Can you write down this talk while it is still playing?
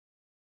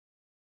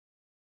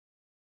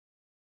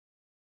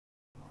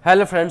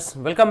Hello friends,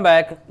 welcome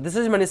back. This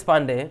is Manish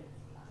Pandey.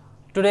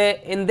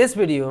 Today in this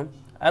video,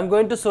 I am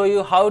going to show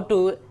you how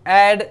to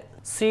add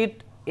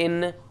sheet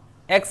in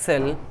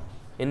Excel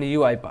in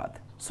UiPath.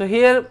 So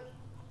here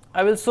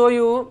I will show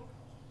you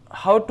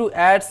how to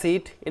add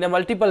sheet in a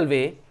multiple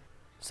way.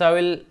 So I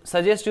will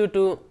suggest you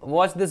to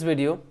watch this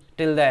video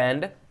till the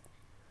end.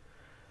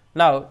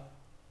 Now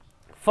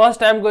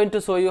first I am going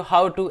to show you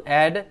how to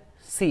add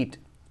sheet.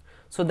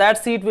 So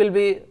that sheet will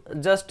be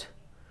just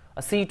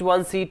a sheet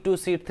 1, sheet 2,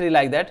 sheet 3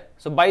 like that.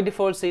 So by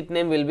default sheet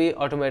name will be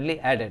automatically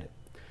added.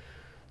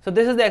 So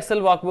this is the Excel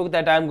workbook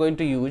that I am going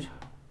to use.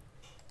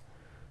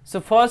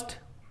 So first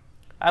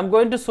I am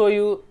going to show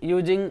you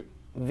using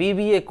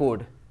VBA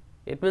code.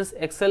 It means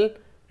Excel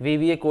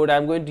VBA code I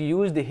am going to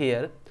use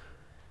here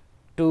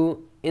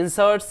to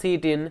insert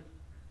sheet in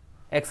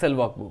Excel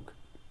workbook.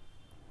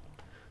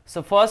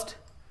 So first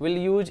we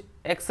will use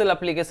Excel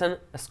application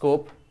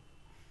scope.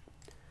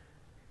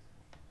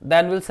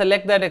 Then we will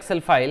select that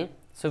Excel file.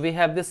 So we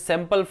have this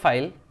sample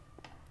file.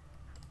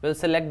 We'll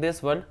select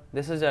this one.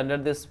 This is under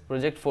this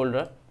project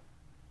folder.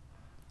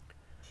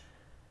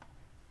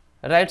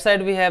 Right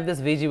side we have this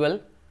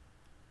visual.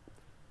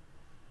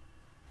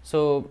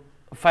 So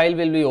file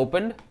will be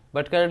opened,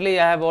 but currently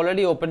I have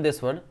already opened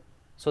this one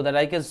so that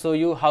I can show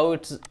you how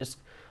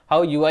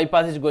how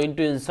UiPath is going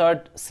to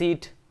insert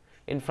sheet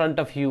in front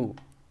of you.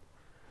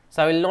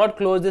 So I will not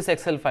close this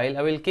Excel file.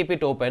 I will keep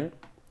it open.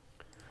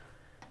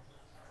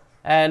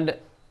 And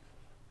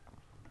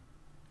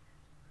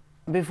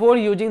before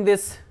using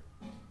this,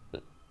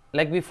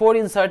 like before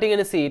inserting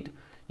any sheet,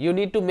 you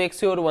need to make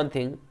sure one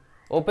thing.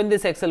 Open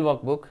this Excel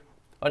workbook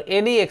or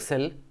any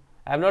Excel.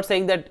 I am not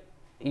saying that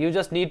you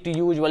just need to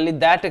use only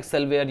that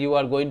Excel where you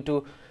are going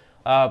to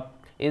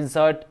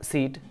insert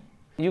sheet.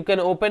 You can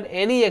open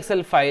any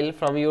Excel file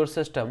from your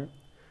system,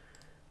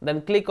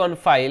 then click on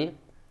file,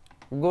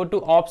 go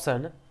to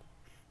option,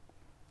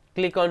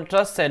 click on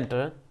trust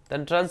center,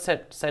 then trust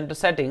center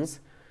settings,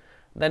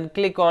 then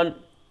click on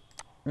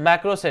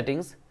macro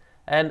settings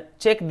and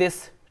check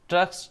this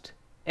trust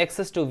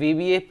access to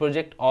VBA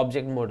project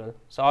object model.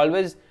 So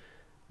always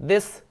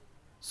this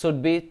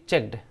should be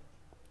checked.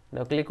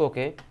 Now click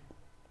OK.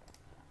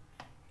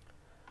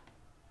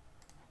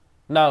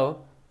 Now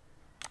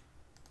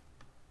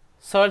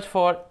search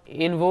for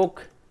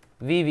Invoke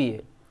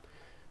VBA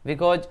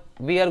because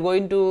we are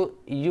going to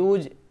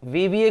use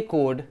VBA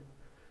code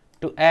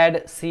to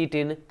add sheet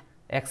in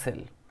Excel.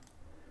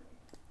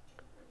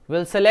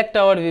 We'll select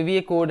our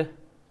VBA code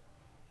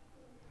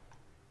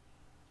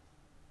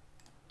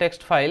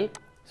text file.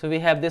 So we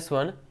have this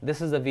one.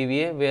 This is the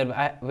VBA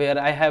where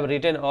I have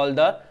written all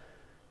the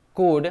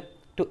code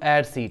to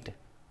add sheet.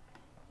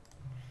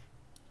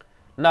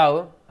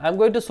 Now I am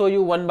going to show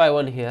you one by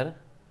one here.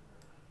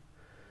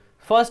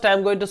 First I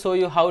am going to show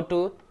you how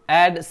to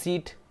add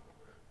sheet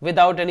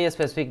without any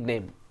specific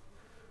name.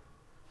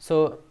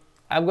 So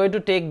I am going to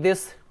take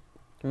this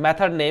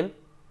method name.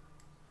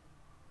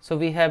 So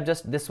we have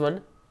just this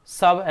one,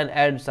 sub and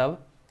add sub.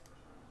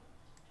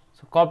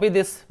 So copy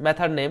this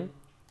method name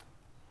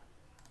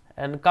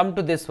and come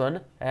to this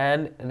one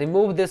and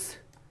remove this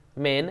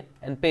main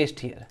and paste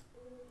here.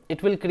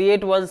 It will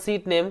create one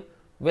sheet name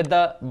with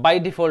the by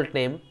default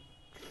name.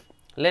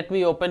 Let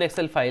me open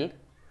Excel file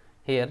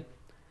here,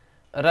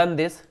 run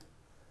this.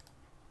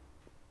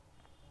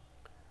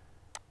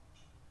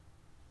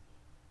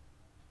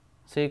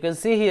 So you can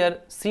see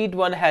here sheet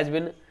 1 has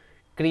been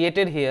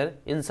created here,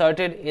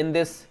 inserted in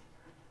this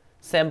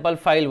sample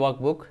file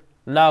workbook.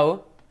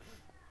 Now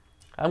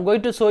I am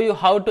going to show you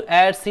how to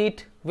add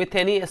sheet with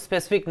any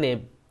specific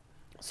name.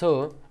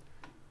 So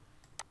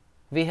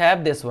we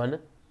have this one,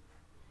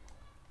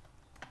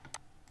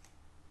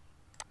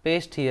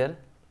 paste here,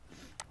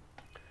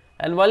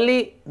 and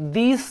only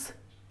this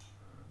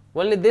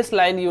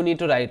line you need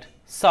to write,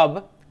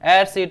 sub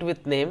add sheet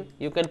with name.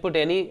 You can put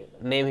any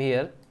name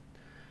here,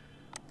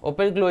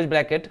 open close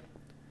bracket,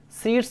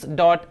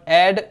 sheets.add.name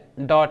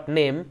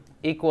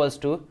equals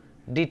to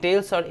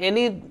details or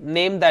any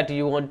name that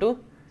you want to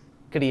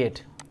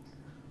create.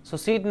 So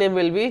sheet name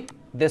will be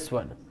this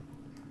one.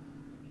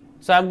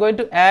 So I am going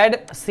to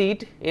add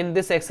sheet in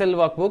this Excel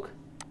workbook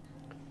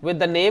with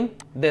the name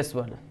this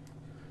one.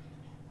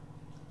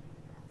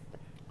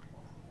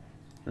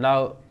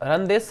 Now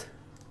run this.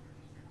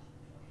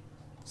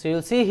 So you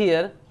will see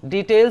here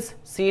details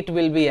sheet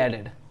will be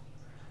added.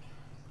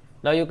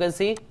 Now you can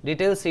see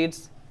details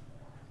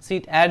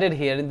sheet added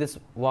here in this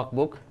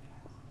workbook.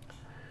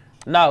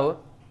 Now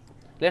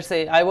let's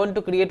say I want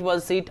to create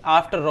one sheet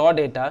after raw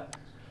data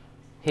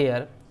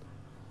here.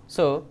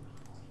 So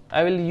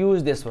I will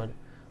use this one.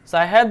 So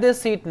I have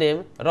this sheet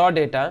name raw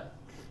data.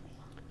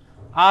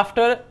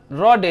 After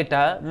raw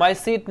data my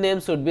sheet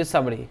name should be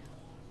summary.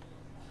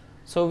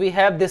 So we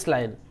have this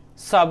line,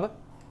 sub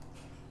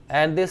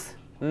and this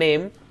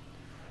name,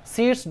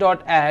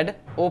 sheets.add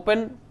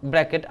open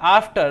bracket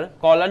after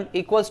colon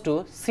equals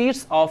to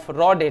sheets of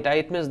raw data,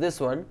 it means this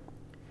one,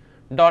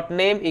 dot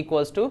name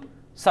equals to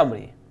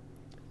summary,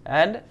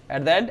 and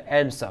at the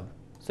end sub.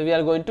 So we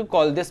are going to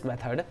call this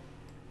method.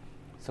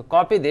 So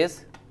copy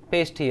this,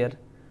 paste here,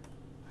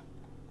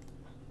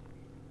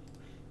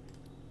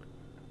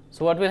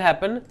 So what will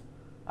happen?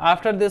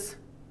 After this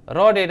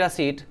raw data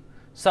sheet,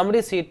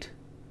 summary sheet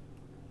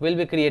will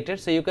be created.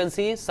 So you can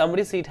see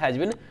summary sheet has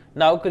been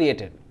now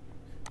created.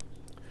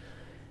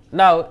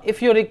 Now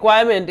if your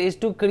requirement is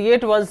to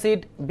create one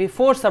sheet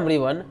before summary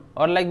one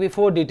or like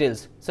before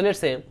details, so let's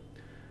say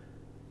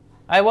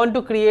I want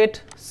to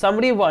create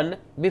summary one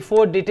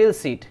before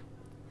details sheet.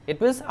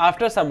 It means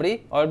after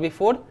summary or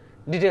before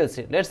details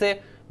sheet. Let's say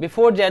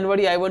before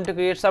January I want to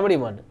create summary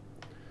one.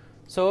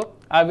 So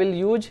I will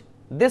use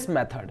this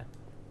method,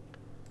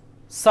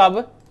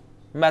 sub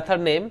method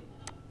name,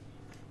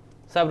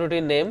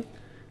 subroutine name,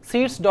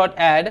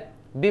 sheets.add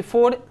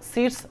before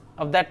sheets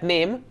of that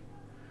name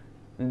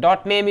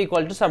dot name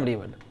equal to summary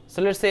one.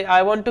 So let's say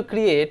I want to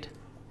create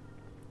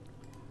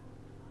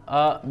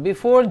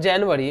before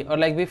January or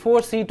like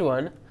before sheet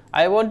 1,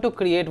 I want to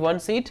create one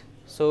sheet.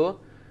 So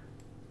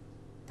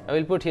I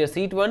will put here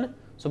sheet 1.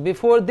 So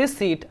before this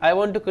sheet I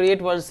want to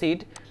create one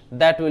sheet,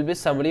 that will be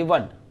summary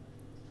 1.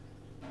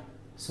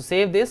 So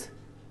save this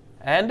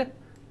and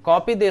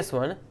copy this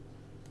one,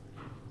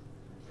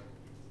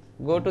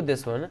 go to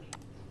this one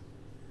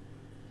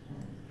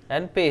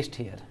and paste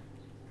here.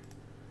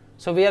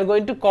 So we are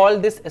going to call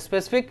this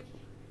specific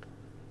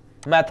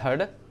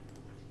method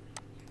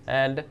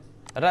and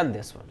run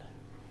this one.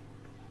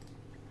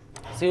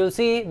 So you will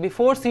see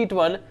before sheet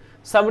 1,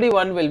 summary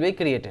 1 will be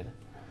created.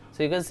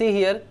 So you can see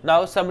here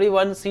now summary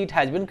 1 sheet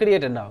has been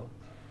created now.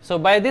 So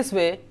by this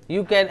way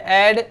you can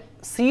add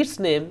sheets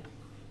name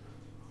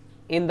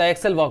in the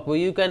Excel workbook.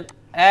 You can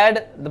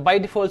add the by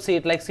default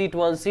sheet like sheet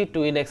 1, sheet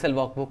 2 in Excel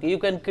workbook. You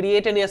can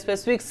create any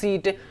specific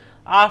sheet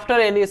after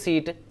any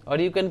sheet, or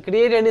you can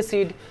create any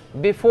sheet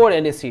before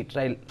any sheet,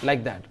 right,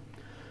 like that.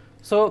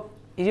 So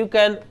you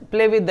can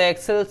play with the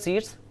Excel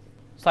sheets.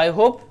 So I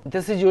hope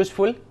this is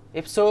useful.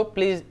 If so,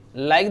 please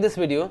like this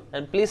video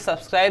and please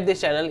subscribe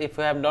this channel if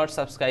you have not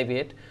subscribed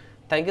yet.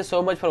 Thank you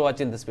so much for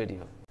watching this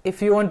video.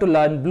 If you want to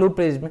learn Blue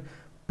Prism,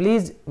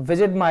 please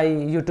visit my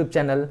YouTube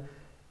channel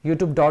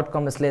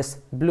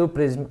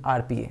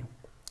youtube.com/blueprismrpa.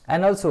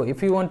 And also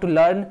if you want to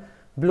learn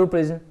Blue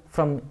Prism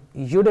from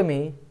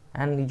Udemy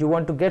and you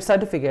want to get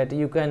certificate,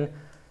 you can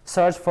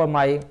search for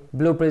my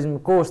Blue Prism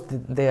course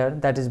there,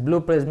 that is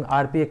Blue Prism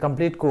RPA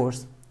complete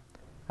course.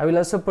 I will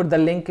also put the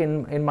link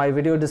in my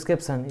video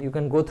description. You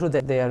can go through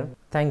there.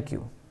 Thank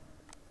you.